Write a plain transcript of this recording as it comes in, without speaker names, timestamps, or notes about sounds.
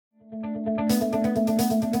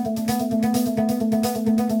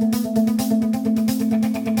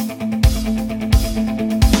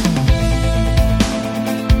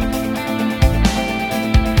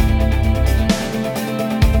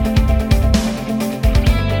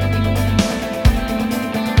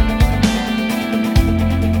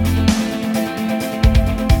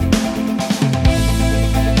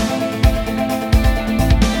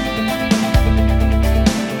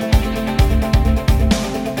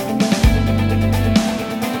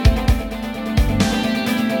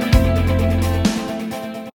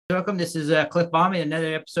welcome. This is Cliff Baum in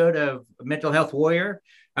another episode of Mental Health Warrior.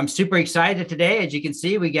 I'm super excited today. As you can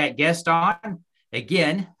see, we got guests on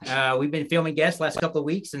again. We've been filming guests last couple of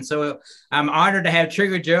weeks, and so I'm honored to have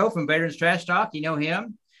Trigger Joe from Veterans Trash Talk. You know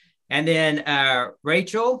him. And then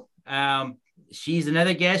Rachael, she's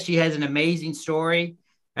another guest. She has an amazing story.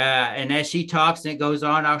 And as she talks and it goes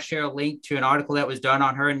on, I'll share a link to an article that was done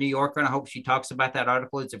on her in New Yorker, and I hope she talks about that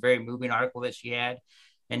article. It's a very moving article that she had.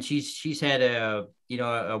 And she's had a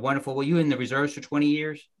wonderful, well, you in the reserves for 20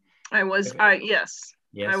 years? I was, yes.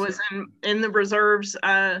 I was in the reserves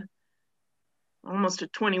almost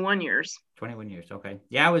 21 years. 21 years, okay.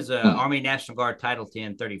 Yeah, I was Army National Guard Title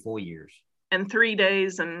 10, 34 years. And 3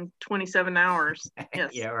 days and 27 hours.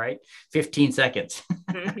 Yes. Yeah, right. 15 seconds.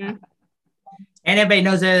 Mm-hmm. And everybody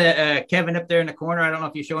knows that Kevin up there in the corner. I don't know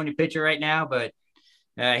if you're showing your picture right now, but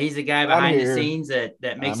he's the guy behind the scenes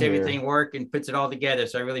that makes everything work and puts it all together.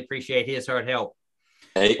 So I really appreciate his hard help.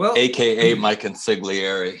 AKA my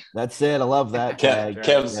consigliere. That's it. I love that.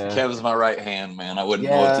 Kev's my right hand, man. I wouldn't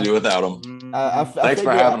know what to do without him. Thanks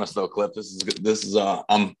for having us, though, Cliff. This is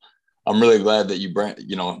I'm really glad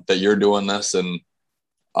that that you're doing this, and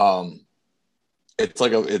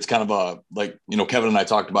it's kind of Kevin and I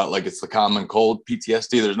talked about, like, it's the common cold,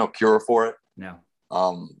 PTSD. There's no cure for it. No.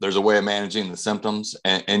 There's a way of managing the symptoms,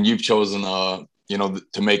 and you've chosen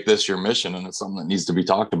to make this your mission, and it's something that needs to be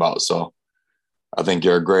talked about. So I think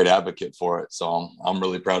you're a great advocate for it. So I'm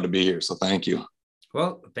really proud to be here. So thank you.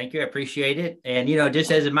 Well, thank you. I appreciate it. And,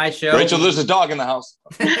 just as in my show, Rachael, there's a dog in the house.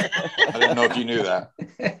 I didn't know if you knew that.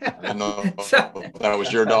 I didn't know if that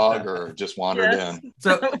was your dog or just wandered in.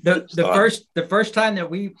 So the first time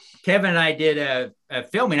that Kevin and I did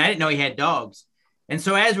filming, I didn't know he had dogs. And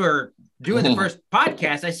so as we're doing the first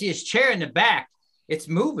podcast, I see his chair in the back. It's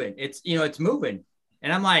moving. It's moving.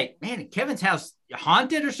 And I'm like, man, Kevin's house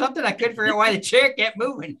haunted or something? I couldn't figure out why the chair kept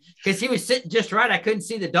moving because he was sitting just right. I couldn't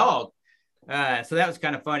see the dog. So that was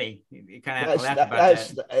kind of funny. You kind of have to laugh about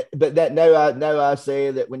that. But now I say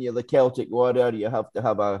that when you're the Celtic warrior, you have to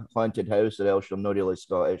have a haunted house, or else you're not really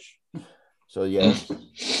Scottish. So yes,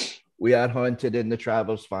 we are haunted in the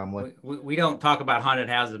Travers family. We don't talk about haunted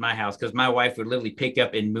houses in my house because my wife would literally pick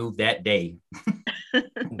up and move that day.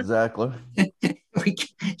 Exactly.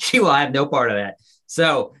 She will have no part of that.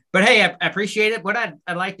 So, but hey, I appreciate it. What I'd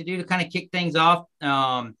like to do to kind of kick things off,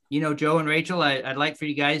 Joe and Rachael, I'd like for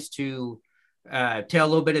you guys to tell a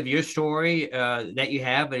little bit of your story that you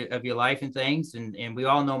have of your life and things. And we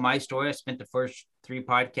all know my story. I spent the first 3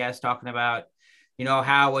 podcasts talking about,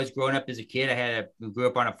 how I was growing up as a kid. We grew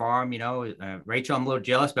up on a farm, Rachael, I'm a little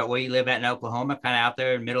jealous about where you live at in Oklahoma, kind of out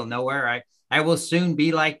there in the middle of nowhere. I will soon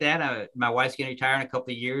be like that. My wife's going to retire in a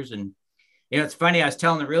couple of years. And, it's funny. I was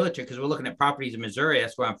telling the realtor, because we're looking at properties in Missouri.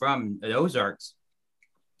 That's where I'm from, the Ozarks.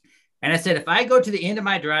 And I said, if I go to the end of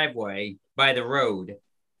my driveway by the road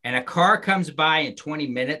and a car comes by in 20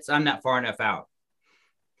 minutes, I'm not far enough out.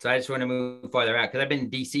 So I just want to move farther out because I've been in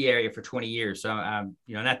the DC area for 20 years. So, not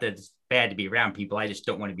that it's bad to be around people. I just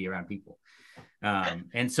don't want to be around people.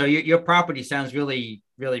 And so your property sounds really,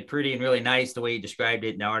 really pretty and really nice the way you described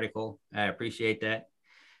it in the article. I appreciate that.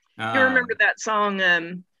 You remember that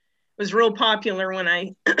song was real popular when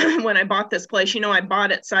I when I bought this place. I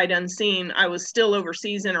bought it sight unseen. I was still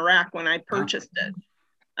overseas in Iraq when I purchased it.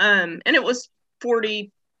 And it was $45,000,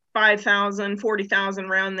 $40,000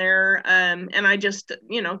 around there. And I just,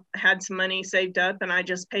 had some money saved up and I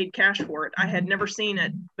just paid cash for it. I had never seen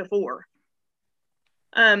it before.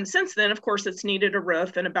 Since then, of course, it's needed a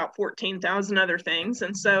roof and about 14,000 other things.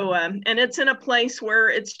 And so, and it's in a place where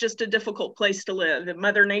it's just a difficult place to live. And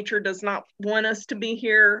Mother Nature does not want us to be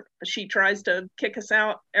here. She tries to kick us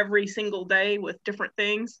out every single day with different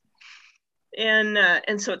things. And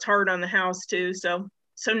so it's hard on the house too. So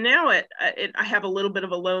now I have a little bit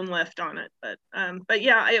of a loan left on it, but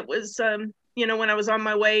yeah, it was, when I was on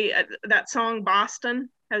my way, that song Boston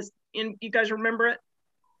you guys remember it?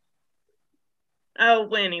 Oh,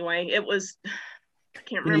 well, anyway, it was, I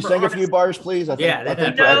can't remember. Can you sing a few bars, please? I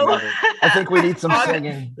think we need some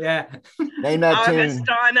singing. Yeah. Name that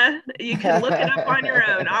Augustana. Tune. You can look it up on your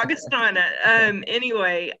own. Augustana.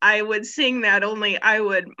 Anyway, I would sing that only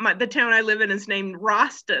the town I live in is named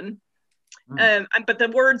Roston. But the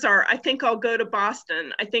words are, I think I'll go to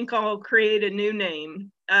Boston. I think I'll create a new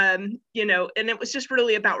name. And it was just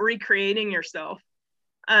really about recreating yourself.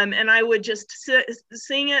 And I would just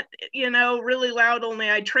sing it, really loud, only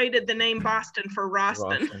I traded the name Boston for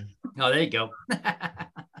Roston. Oh, there you go.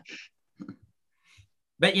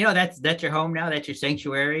 But, that's your home now. That's your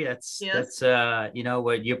sanctuary. That's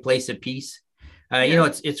what your place of peace.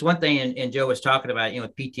 It's one thing, and Joe was talking about,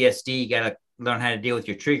 with PTSD, you got to learn how to deal with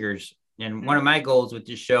your triggers. And one of my goals with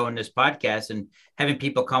this show and this podcast and having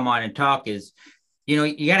people come on and talk is, you know,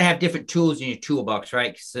 you got to have different tools in your toolbox,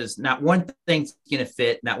 right? Because not one thing's going to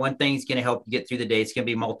fit, not one thing's going to help you get through the day. It's going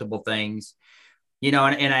to be multiple things, you know,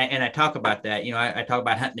 and I talk about that, you know, I talk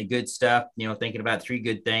about hunting the good stuff, you know, thinking about 3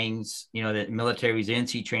 good things, you know, that military's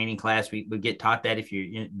NC training class. We get taught that if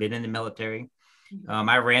you've been in the military.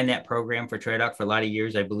 I ran that program for TRADOC for a lot of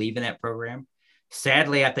years. I believe in that program.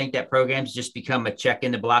 Sadly, I think that program's just become a check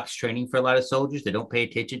in the box training for a lot of soldiers that don't pay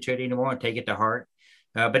attention to it anymore and take it to heart.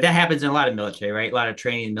 But that happens in a lot of military, right? A lot of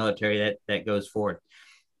training in the military that goes forward.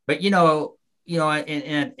 But, you know,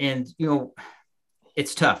 and you know,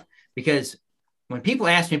 it's tough because when people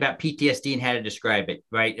ask me about PTSD and how to describe it,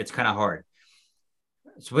 right, it's kind of hard.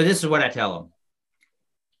 So this is what I tell them.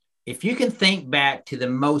 If you can think back to the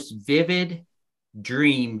most vivid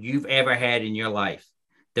dream you've ever had in your life,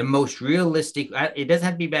 the most realistic, it doesn't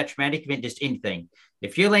have to be about a traumatic event, just anything.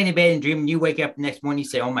 If you're laying in bed and dreaming, you wake up the next morning, you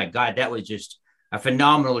say, oh my God, that was just a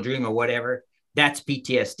phenomenal dream or whatever, that's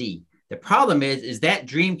PTSD. The problem is that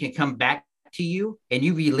dream can come back to you and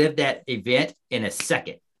you relive that event in a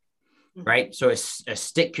second, right? So a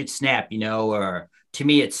stick could snap, you know, or to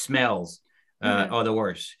me, it smells or the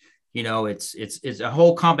worst. You know, it's a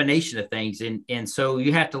whole combination of things. And so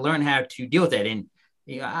you have to learn how to deal with that. And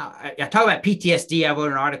you know, I talk about PTSD. I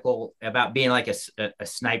wrote an article about being like a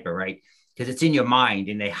sniper, right? Because it's in your mind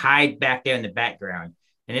and they hide back there in the background.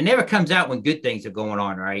 And it never comes out when good things are going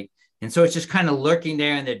on, right? And so it's just kind of lurking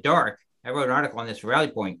there in the dark. I wrote an article on this for Rally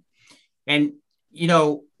Point. And, you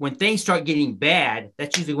know, when things start getting bad,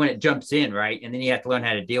 that's usually when it jumps in, right? And then you have to learn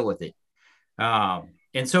how to deal with it.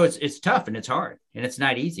 And so it's tough and it's hard and it's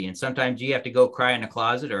not easy. And sometimes you have to go cry in a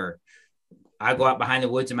closet, or I go out behind the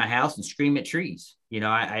woods in my house and scream at trees. You know,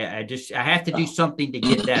 I have to do something to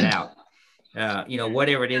get that out. You know,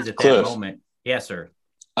 whatever it is at that moment. Yes, sir.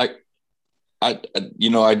 I got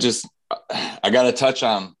to touch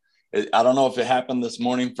on, I don't know if it happened this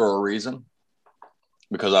morning for a reason,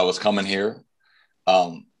 because I was coming here.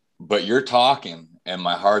 But you're talking and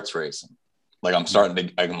my heart's racing. Like I'm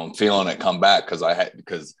feeling it come back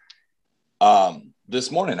because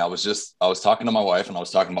this morning I was talking to my wife and I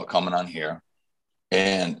was talking about coming on here,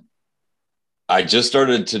 and I just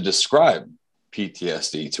started to describe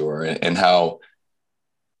PTSD to her and how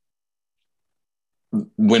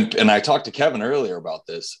and I talked to Kevin earlier about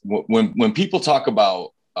this, when people talk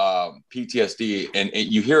about PTSD and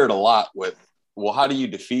you hear it a lot with, well, how do you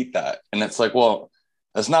defeat that? And it's like, well,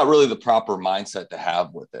 that's not really the proper mindset to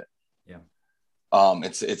have with it.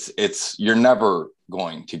 It's you're never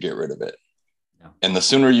going to get rid of it. Yeah. And the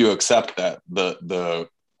sooner you accept that, the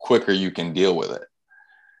quicker you can deal with it.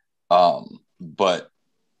 But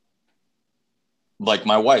like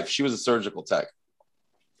my wife, she was a surgical tech.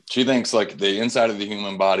 She thinks like the inside of the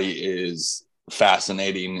human body is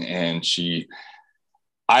fascinating. And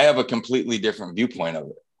I have a completely different viewpoint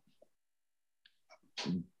of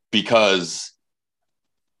it, because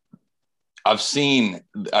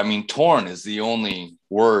torn is the only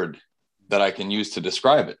word that I can use to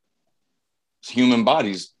describe it. Human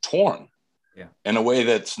body's torn in a way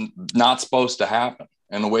that's not supposed to happen,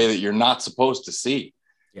 in a way that you're not supposed to see.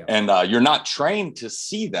 Yeah. And you're not trained to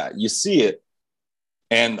see that. You see it.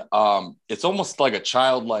 And it's almost like a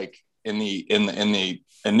childlike in the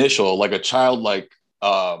initial, like a childlike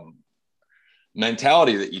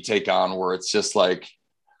mentality that you take on, where it's just like,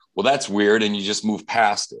 well, that's weird. And you just move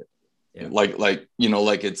past it. Yeah. Like, you know,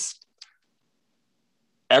 like it's,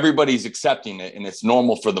 everybody's accepting it and it's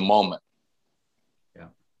normal for the moment. Yeah.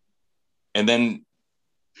 And then,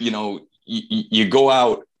 you know, you go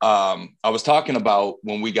out. I was talking about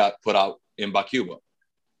when we got put out in Bakuba,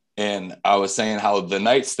 and I was saying how the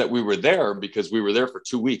nights that we were there, because we were there for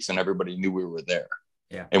 2 weeks and everybody knew we were there.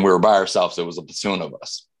 Yeah. And we were by ourselves. It was a platoon of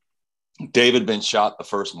us. David been shot the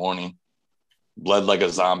first morning, bled like a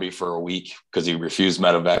zombie for a week because he refused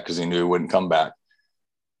medevac because he knew he wouldn't come back.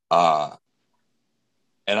 And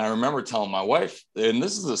I remember telling my wife, and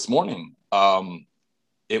this is this morning,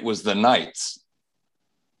 it was the nights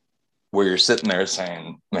where you're sitting there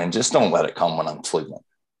saying, man, just don't let it come when I'm sleeping,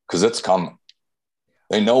 because it's coming.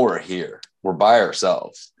 They know we're here. We're by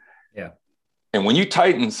ourselves. Yeah. And when you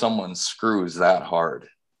tighten someone's screws that hard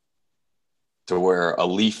to where a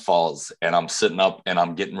leaf falls and I'm sitting up and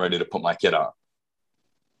I'm getting ready to put my kid on,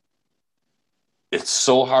 it's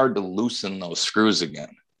so hard to loosen those screws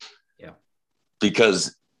again. Yeah.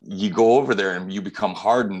 Because you go over there and you become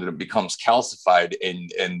hardened and it becomes calcified,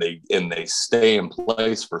 and they stay in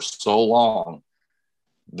place for so long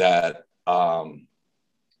that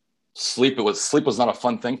sleep was not a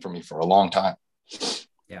fun thing for me for a long time.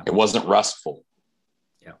 Yeah. It wasn't restful.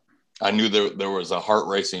 Yeah. I knew there was a heart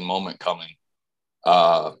racing moment coming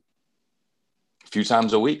a few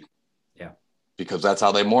times a week. Yeah. Because that's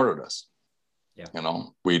how they mortared us. Yeah. You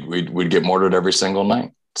know, we'd get mortared every single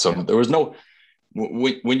night. So there was no,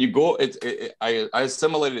 when you go, I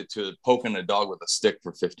assimilated it to poking a dog with a stick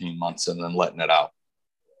for 15 months and then letting it out.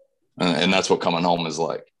 And that's what coming home is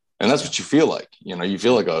like. And that's what you feel like. You know, you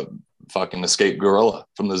feel like a fucking escaped gorilla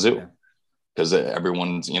from the zoo because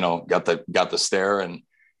everyone's, you know, got the stare. And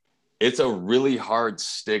it's a really hard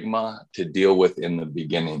stigma to deal with in the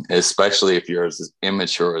beginning, especially if you're as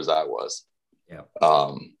immature as I was. Yeah.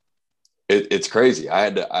 It's crazy.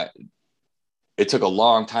 It took a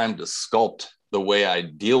long time to sculpt the way I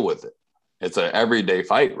deal with it. It's an everyday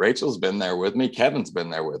fight. Rachel's been there with me. Kevin's been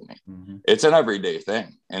there with me. Mm-hmm. It's an everyday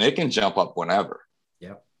thing, and it can jump up whenever.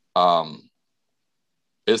 Yep.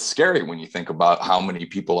 It's scary when you think about how many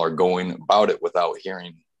people are going about it without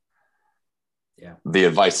hearing the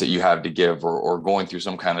advice that you have to give, or going through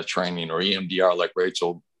some kind of training or EMDR like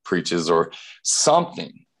Rachael preaches or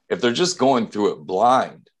something. If they're just going through it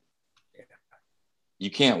blind, you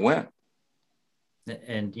can't win.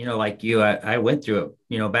 And, you know, like you, I went through it,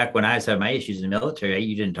 you know, back when I was having my issues in the military,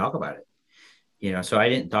 you didn't talk about it, you know, so I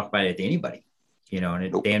didn't talk about it to anybody, you know, and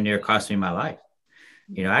it damn near cost me my life.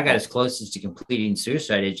 You know, I got as close as to completing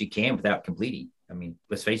suicide as you can without completing. I mean,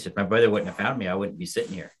 let's face it, my brother wouldn't have found me. I wouldn't be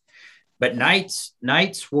sitting here. But nights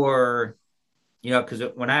were, you know, because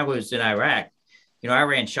when I was in Iraq, you know, I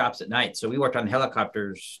ran shops at night. So we worked on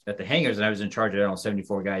helicopters at the hangars, and I was in charge of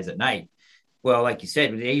 74 guys at night. Well, like you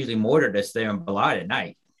said, they usually mortared us there in Balad at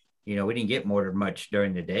night. You know, we didn't get mortared much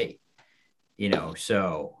during the day, you know.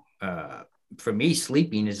 So for me,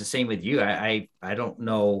 sleeping is the same with you. I don't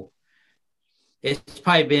know. It's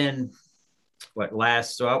probably been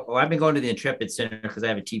so I've been going to the Intrepid Center because I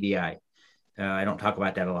have a TBI. I don't talk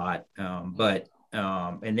about that a lot, but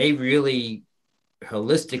and they really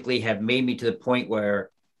holistically have made me to the point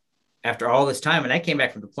where after all this time, and I came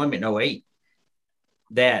back from deployment in 2008,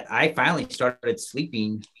 that I finally started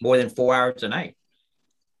sleeping more than 4 hours a night.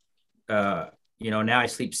 You know, now I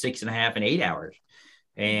sleep 6.5 and 8 hours.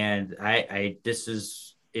 And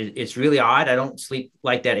it's really odd. I don't sleep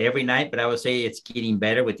like that every night, but I would say it's getting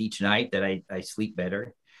better with each night that I sleep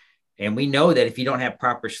better. And we know that if you don't have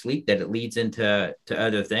proper sleep, that it leads into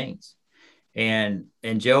other things. And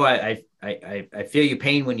Joe, I feel your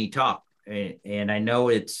pain when you talk, and I know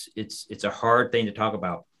it's a hard thing to talk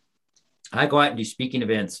about. I go out and do speaking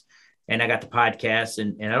events, and I got the podcast,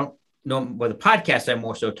 and I don't know, well, the podcast I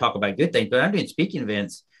more so talk about good things, but I'm doing speaking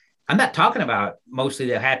events. I'm not talking about mostly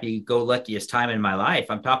the happy-go-luckiest time in my life.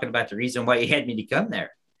 I'm talking about the reason why he had me to come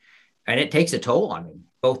there, and it takes a toll on me,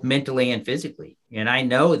 both mentally and physically. And I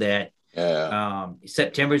know that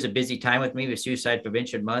September is a busy time with me with Suicide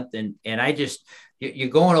Prevention Month, and I just you're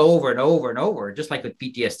going over and over and over, just like with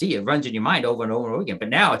PTSD, it runs in your mind over and over and over again. But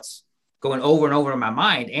now it's going over and over in my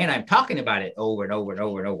mind, and I'm talking about it over and over and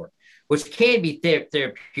over and over, which can be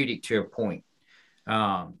therapeutic to a point.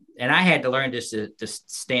 And I had to learn just to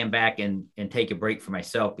stand back and take a break for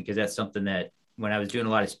myself, because that's something that when I was doing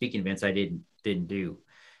a lot of speaking events, I didn't do.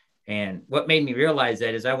 And what made me realize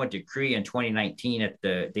that is I went to Korea in 2019 at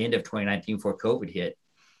the end of 2019 before COVID hit,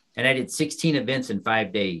 and I did 16 events in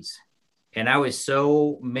 5 days. And I was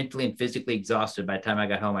so mentally and physically exhausted by the time I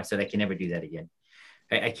got home. I said, I can never do that again.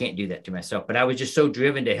 I can't do that to myself. But I was just so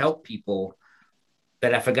driven to help people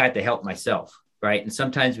that I forgot to help myself. Right. And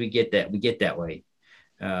sometimes we get that way.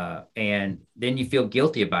 And then you feel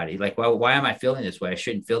guilty about it. Like, well, why am I feeling this way? I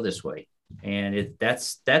shouldn't feel this way. And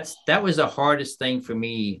that was the hardest thing for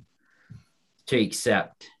me to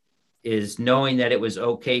accept, is knowing that it was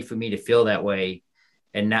okay for me to feel that way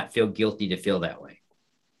and not feel guilty to feel that way.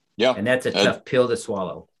 Yeah. And that's a tough pill to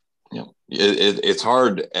swallow. Yeah. It's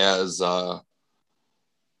hard as,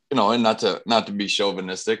 you know, and not to be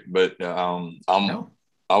chauvinistic, but I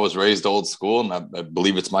was raised old school, and I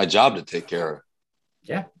believe it's my job to take care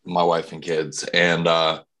of my wife and kids. And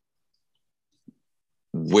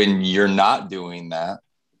when you're not doing that,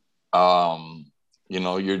 you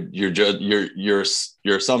know, your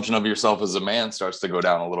assumption of yourself as a man starts to go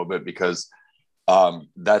down a little bit, because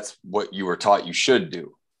that's what you were taught you should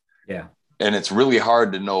do. Yeah. And it's really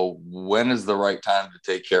hard to know when is the right time to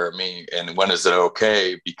take care of me and when is it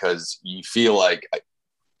okay, because you feel like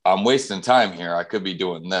I'm wasting time here. I could be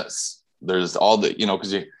doing this. There's all the, you know,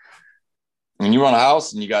 because when you run a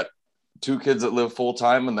house and you got 2 kids that live full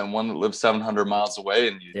time and then one that lives 700 miles away,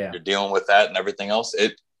 and you're dealing with that and everything else,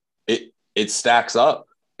 it stacks up.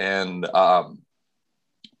 And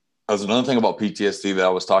that's another thing about PTSD that I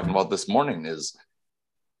was talking about this morning, is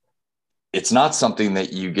it's not something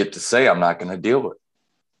that you get to say, I'm not going to deal with.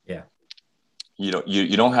 Yeah.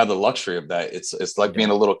 you don't have the luxury of that. It's like being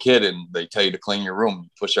a little kid and they tell you to clean your room,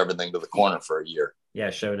 push everything to the corner for a year. Yeah,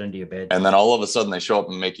 shove it under your bed. And then all of a sudden they show up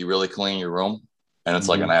and make you really clean your room, and it's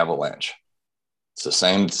like an avalanche. It's the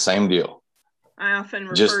same deal. I often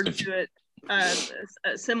refer to it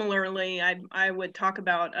similarly. I would talk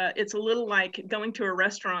about it's a little like going to a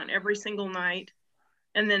restaurant every single night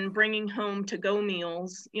and then bringing home to-go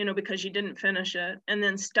meals, because you didn't finish it, and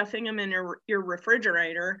then stuffing them in your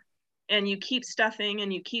refrigerator, and you keep stuffing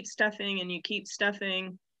and you keep stuffing and you keep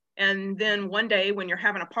stuffing. And then one day when you're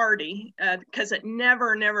having a party, because it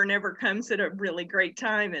never comes at a really great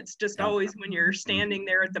time. It's just always when you're standing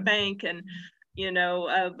there at the bank and,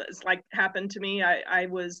 it's like happened to me. I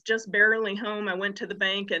was just barely home. I went to the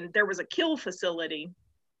bank and there was a kill facility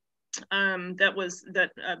a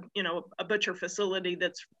butcher facility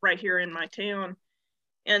that's right here in my town.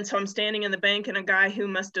 And so I'm standing in the bank, and a guy who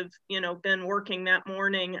must have, been working that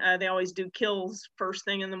morning, they always do kills first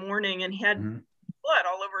thing in the morning, and he had blood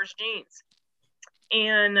all over his jeans.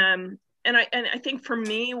 And I think for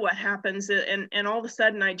me, what happens, and all of a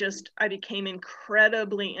sudden I became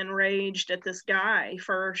incredibly enraged at this guy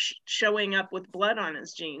for showing up with blood on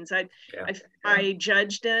his jeans. I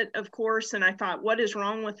judged it, of course, and I thought, what is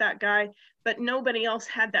wrong with that guy? But nobody else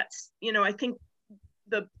had that. I think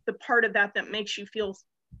the part of that makes you feel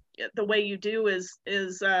the way you do is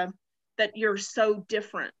that you're so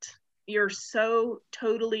different. You're so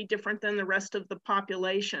totally different than the rest of the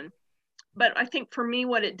population. But I think for me,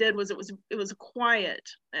 what it did was it was quiet,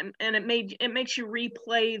 and it makes you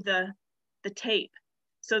replay the tape.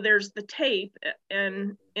 So there's the tape,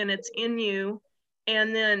 and it's in you,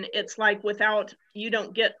 and then it's like you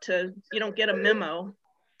don't get a memo.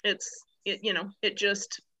 It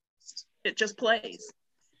just plays,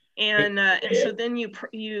 and so then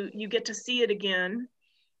you get to see it again,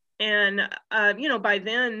 and by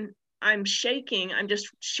then I'm just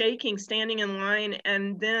shaking, standing in line,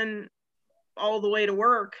 and then all the way to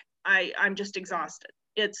work, I'm just exhausted.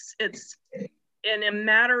 It's in a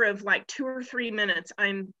matter of like 2 or 3 minutes,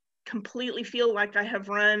 I'm completely feel like I have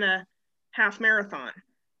run a half marathon.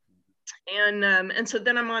 And so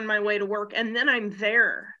then I'm on my way to work, and then I'm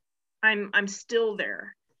there. I'm still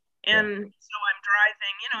there. And so I'm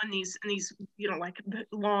driving, in these, like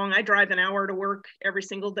long, I drive an hour to work every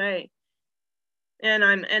single day.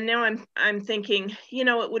 And now I'm thinking,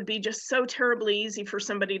 it would be just so terribly easy for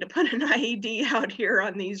somebody to put an IED out here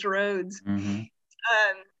on these roads. And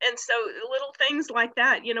so little things like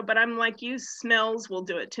that, but I'm like you, smells will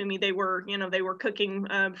do it to me. They were cooking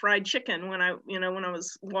fried chicken when I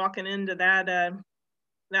was walking into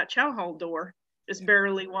that chow hall door, just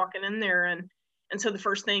barely walking in there. And so the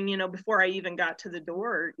first thing, before I even got to the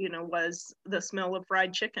door, was the smell of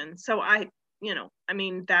fried chicken. So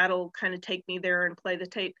that'll kind of take me there and play the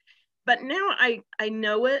tape. But now I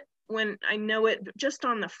know it. When I know it just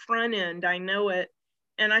on the front end, I know it.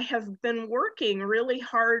 And I have been working really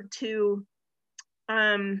hard to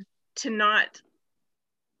not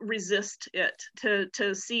resist it,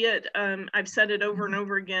 to see it. I've said it over and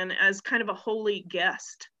over again as kind of a holy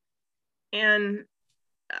guest. And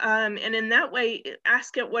in that way,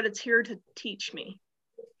 ask it what it's here to teach me.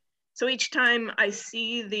 So each time I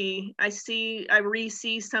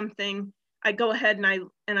re-see something, I go ahead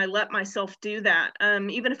and I let myself do that,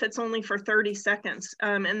 even if it's only for 30 seconds.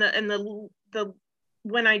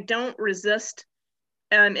 When I don't resist,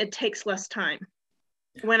 it takes less time.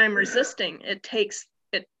 When I'm resisting, it takes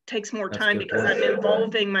more time because I'm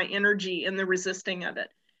involving my energy in the resisting of it.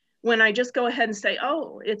 When I just go ahead and say,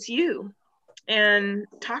 "Oh, it's you," and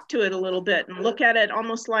talk to it a little bit and look at it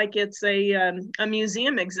almost like it's a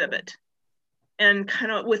museum exhibit, and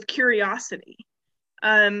kind of with curiosity.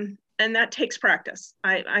 And that takes practice.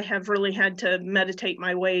 I have really had to meditate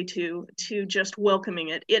my way to just welcoming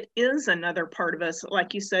it. It is another part of us,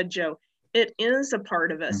 like you said, Joe. It is a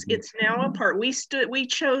part of us. It's now a part. We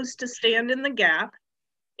chose to stand in the gap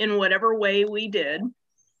in whatever way we did,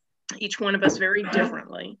 each one of us very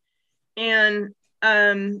differently. And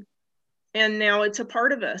now it's a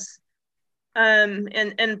part of us.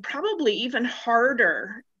 And probably even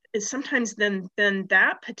harder is sometimes than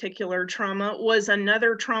that particular trauma was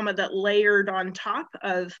another trauma that layered on top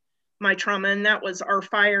of my trauma. And that was our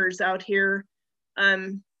fires out here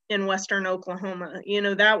in Western Oklahoma.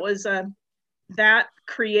 That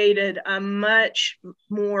created a much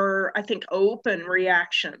more, I think, open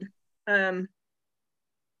reaction. And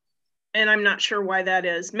I'm not sure why that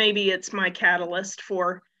is. Maybe it's my catalyst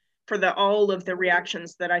for all of the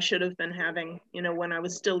reactions that I should have been having, when I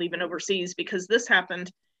was still even overseas, because this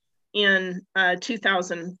happened in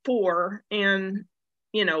 2004. And,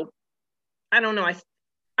 I don't know,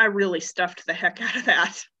 I really stuffed the heck out of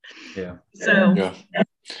that. Yeah. So Yeah.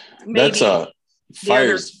 maybe That's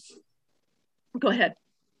fires. Go ahead.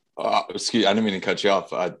 Excuse, I didn't mean to cut you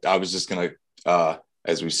off. I was just gonna,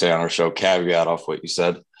 as we say on our show, caveat off what you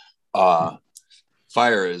said.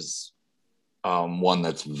 Fire is one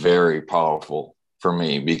that's very powerful for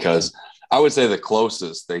me, because I would say the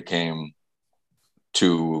closest they came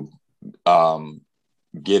to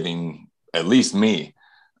getting at least me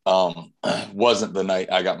wasn't the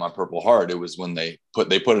night I got my Purple Heart. It was when they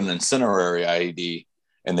put an incendiary IED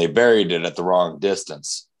and they buried it at the wrong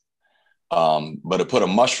distance. But it put a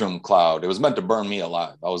mushroom cloud. It was meant to burn me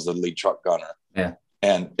alive. I was the lead truck gunner. Yeah.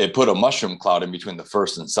 And it put a mushroom cloud in between the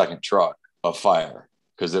first and second truck of fire,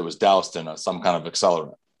 because it was doused in some kind of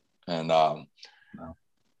accelerant. And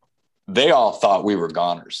they all thought we were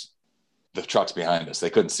goners, the trucks behind us. They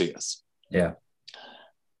couldn't see us. Yeah.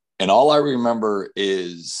 And all I remember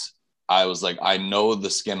is I was like, I know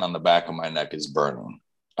the skin on the back of my neck is burning.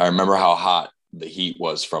 I remember how hot the heat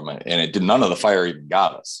was from it. And it did, none of the fire even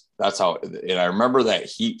got us. That's how, and I remember that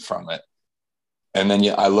heat from it. And then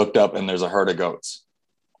I looked up and there's a herd of goats.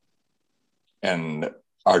 And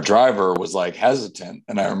our driver was like hesitant.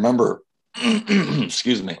 And I remember,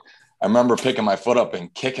 excuse me, I remember picking my foot up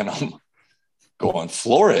and kicking him, going,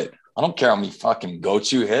 floor it. I don't care how many fucking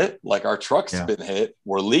goats you hit. Like, our truck's been hit.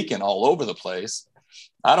 We're leaking all over the place.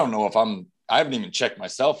 I don't know if I haven't even checked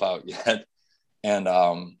myself out yet. And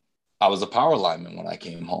I was a power lineman when I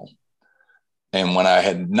came home. And when I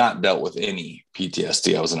had not dealt with any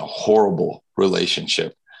PTSD, I was in a horrible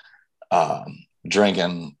relationship,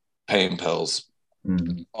 drinking pain pills,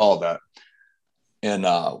 all that. And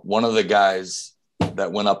one of the guys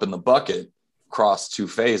that went up in the bucket crossed two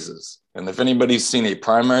phases. And if anybody's seen a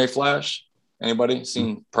primary flash, anybody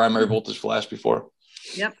seen primary voltage flash before?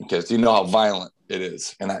 Yep. Because you know how violent it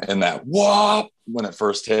is. And that whoop when it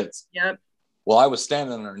first hits. Yep. Well, I was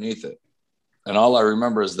standing underneath it. And all I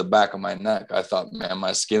remember is the back of my neck. I thought, man,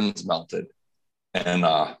 my skin's melted. And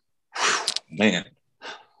man,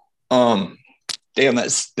 damn,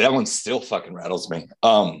 that one still fucking rattles me.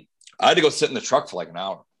 I had to go sit in the truck for like an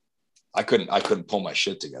hour. I couldn't pull my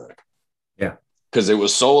shit together. Yeah. Because it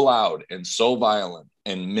was so loud and so violent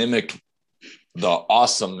and mimicked the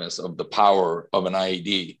awesomeness of the power of an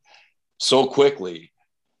IED so quickly.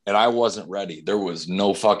 And I wasn't ready. There was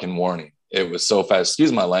no fucking warning. It was so fast.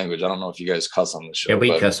 Excuse my language. I don't know if you guys cuss on the show. Yeah,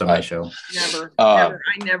 we cuss on my show. Never. I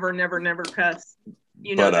never cuss.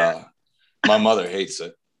 You know that. My mother hates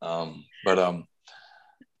it.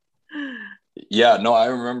 Yeah, no, I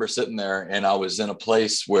remember sitting there and I was in a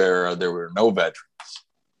place where there were no veterans.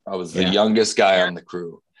 I was the youngest guy on the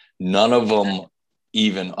crew. None of them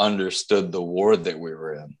even understood the war that we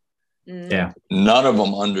were in. Yeah. None of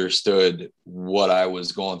them understood what I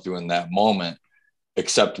was going through in that moment,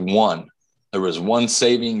 except one. There was one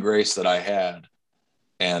saving grace that I had.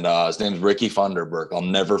 And his name's Ricky Funderburk. I'll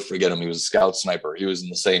never forget him. He was a scout sniper. He was in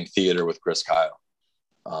the same theater with Chris Kyle.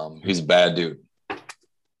 He's a bad dude.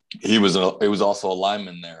 He was also a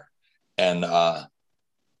lineman there. And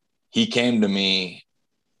he came to me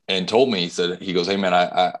and told me, he goes, hey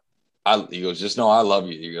man, he goes, just know I love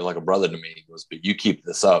you. You're like a brother to me. He goes, but you keep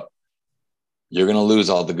this up, you're going to lose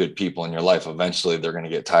all the good people in your life. Eventually they're going to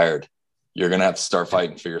get tired. You're going to have to start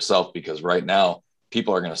fighting for yourself, because right now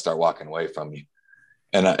people are going to start walking away from you.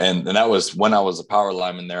 And that was when I was a power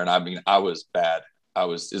lineman there. And I was bad.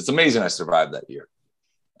 It's amazing I survived that year.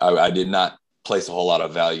 I did not place a whole lot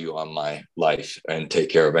of value on my life and take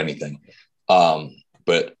care of anything.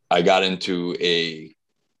 But I got into a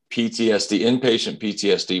inpatient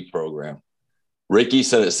PTSD program. Ricky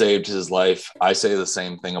said it saved his life. I say the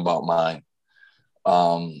same thing about mine.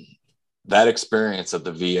 That experience at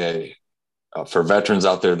the VA, for veterans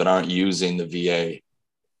out there that aren't using the VA,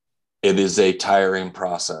 it is a tiring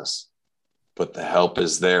process, but the help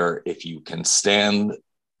is there. If you can stand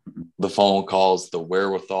the phone calls, the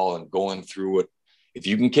wherewithal, and going through it, if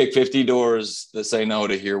you can kick 50 doors that say no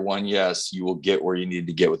to hear one yes, you will get where you need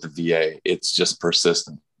to get with the VA. It's just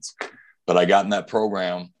persistence. But I got in that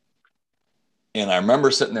program, and I remember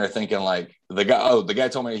sitting there thinking, like, the guy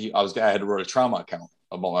told me I had to write a trauma account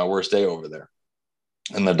about my worst day over there.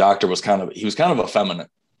 And the doctor was kind of effeminate.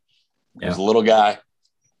 He was a little guy.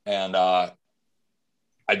 And I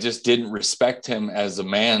just didn't respect him as a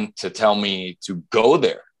man to tell me to go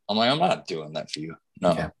there. I'm like, I'm not doing that for you. No.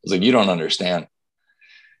 I was like, you don't understand.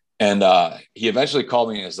 And he eventually called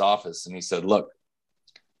me in his office and he said, look,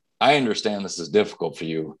 I understand this is difficult for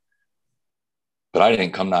you, but I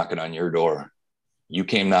didn't come knocking on your door. You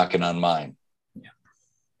came knocking on mine. Yeah.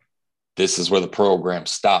 This is where the program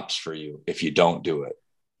stops for you if you don't do it.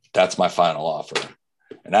 That's my final offer.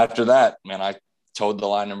 And after that, man, I towed the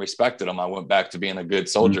line and respected him. I went back to being a good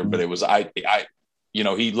soldier, but it was,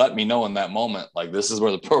 he let me know in that moment, like, this is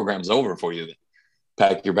where the program's over for you.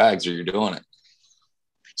 Pack your bags or you're doing it.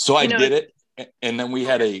 So I did it. And then we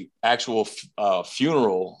had a actual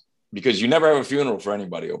funeral, because you never have a funeral for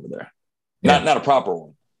anybody over there. Yeah. Not a proper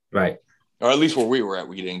one. Right. Or at least where we were at,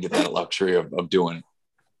 we didn't get that luxury of doing it.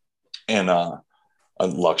 And a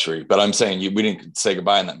luxury, but I'm saying we didn't say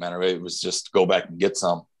goodbye in that manner. It was just go back and get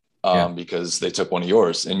some because they took one of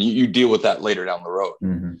yours, and you deal with that later down the road.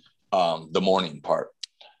 The mourning part.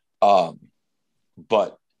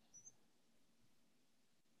 But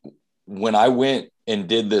when I went and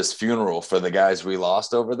did this funeral for the guys we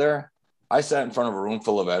lost over there, I sat in front of a room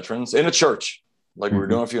full of veterans in a church, like we were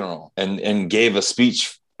doing a funeral, and gave a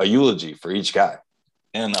speech, a eulogy for each guy.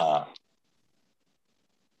 And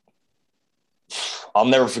I'll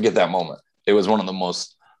never forget that moment. It was one of the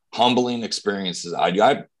most humbling experiences.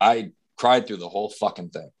 I cried through the whole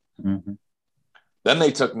fucking thing. Then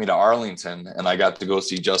they took me to Arlington, and I got to go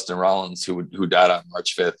see Justin Rollins, who died on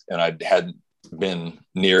March 5th. And I hadn't been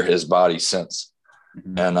near his body since.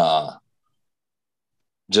 And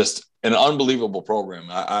just an unbelievable program.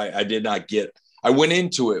 I went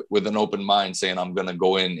into it with an open mind, saying I'm going to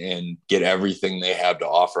go in and get everything they have to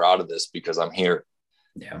offer out of this because I'm here.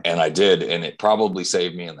 Yeah. And I did. And it probably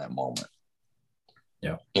saved me in that moment.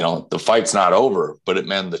 Yeah. The fight's not over, but it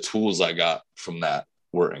meant the tools I got from that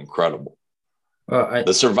were incredible.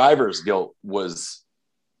 The survivor's guilt was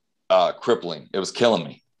crippling. It was killing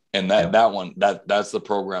me. And that's the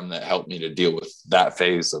program that helped me to deal with that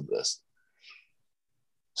phase of this.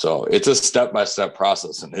 So it's a step-by-step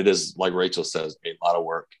process. And it is, like Rachael says, a lot of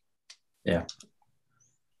work. Yeah.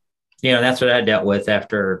 That's what I dealt with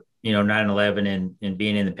after 9/11 and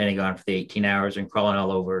being in the Pentagon for the 18 hours and crawling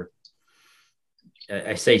all over.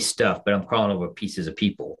 I say stuff, but I'm crawling over pieces of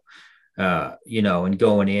people, and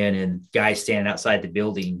going in, and guys standing outside the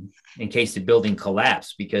building in case the building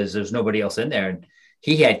collapsed because there's nobody else in there. And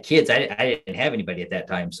he had kids. I didn't have anybody at that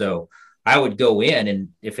time. So I would go in, and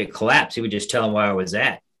if it collapsed, he would just tell them where I was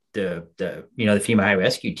at, the FEMA High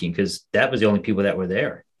Rescue Team, because that was the only people that were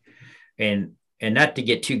there. And not to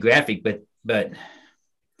get too graphic, but the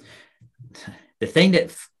thing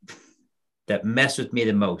that messed with me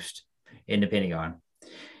the most in the Pentagon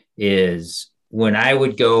is when I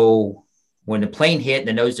would go, when the plane hit and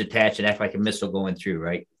the nose detached and act like a missile going through,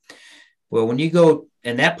 right? Well, when you go,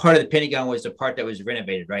 and that part of the Pentagon was the part that was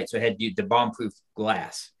renovated, right? So it had the bomb-proof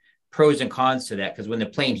glass. Pros and cons to that, because when the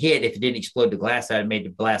plane hit, if it didn't explode the glass out, it made the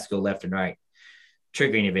blast go left and right.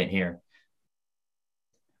 Triggering event here.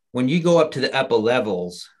 When you go up to the upper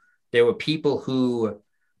levels, there were people who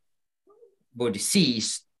were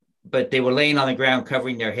deceased, but they were laying on the ground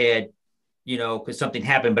covering their head, because something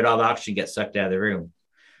happened, but all the oxygen got sucked out of the room.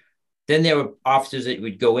 Then there were officers that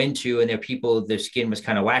would go into, and there were people, their skin was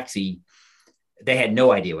kind of waxy. They had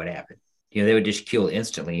no idea what happened. They would just kill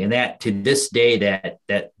instantly. And that, to this day,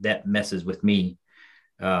 that messes with me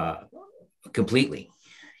completely,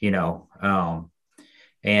 and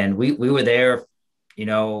we were there,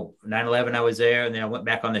 9/11, I was there, and then I went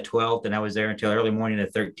back on the 12th, and I was there until early morning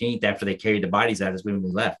of the 13th after they carried the bodies out as when we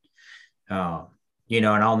left. And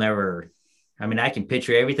I'll never, I can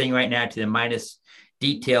picture everything right now to the minus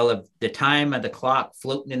detail of the time of the clock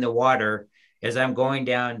floating in the water as I'm going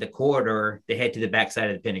down the corridor to head to the backside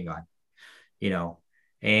of the Pentagon,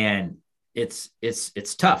 and it's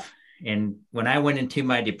tough. And when I went into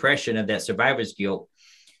my depression of that survivor's guilt,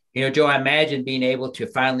 Joe, I imagine being able to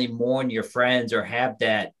finally mourn your friends or have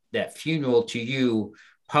that funeral to you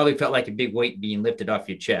probably felt like a big weight being lifted off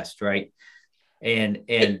your chest. Right. And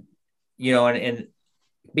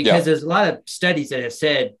because there's a lot of studies that have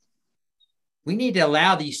said we need to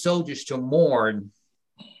allow these soldiers to mourn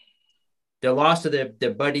the loss of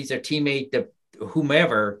their buddies, their teammate,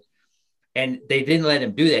 whomever, and they didn't let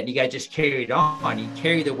him do that. And you guys just carried on. You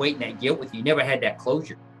carry the weight and that guilt with you. You never had that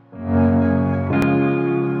closure.